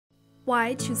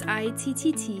Why choose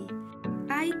ITTT?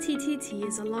 ITTT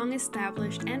is a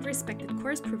long-established and respected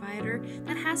course provider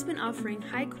that has been offering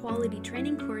high-quality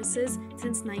training courses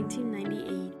since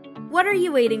 1998. What are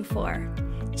you waiting for?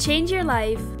 Change your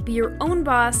life, be your own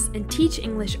boss, and teach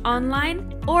English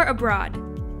online or abroad.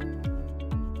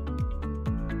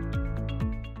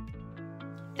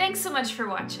 Thanks so much for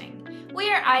watching.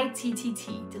 We are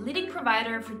ITTT, the leading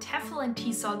provider for Tefl and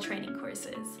TESOL training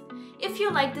courses. If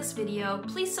you like this video,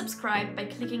 please subscribe by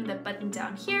clicking the button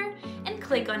down here and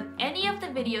click on any of the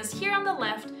videos here on the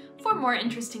left for more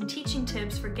interesting teaching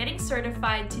tips for getting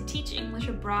certified to teach English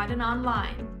abroad and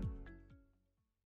online.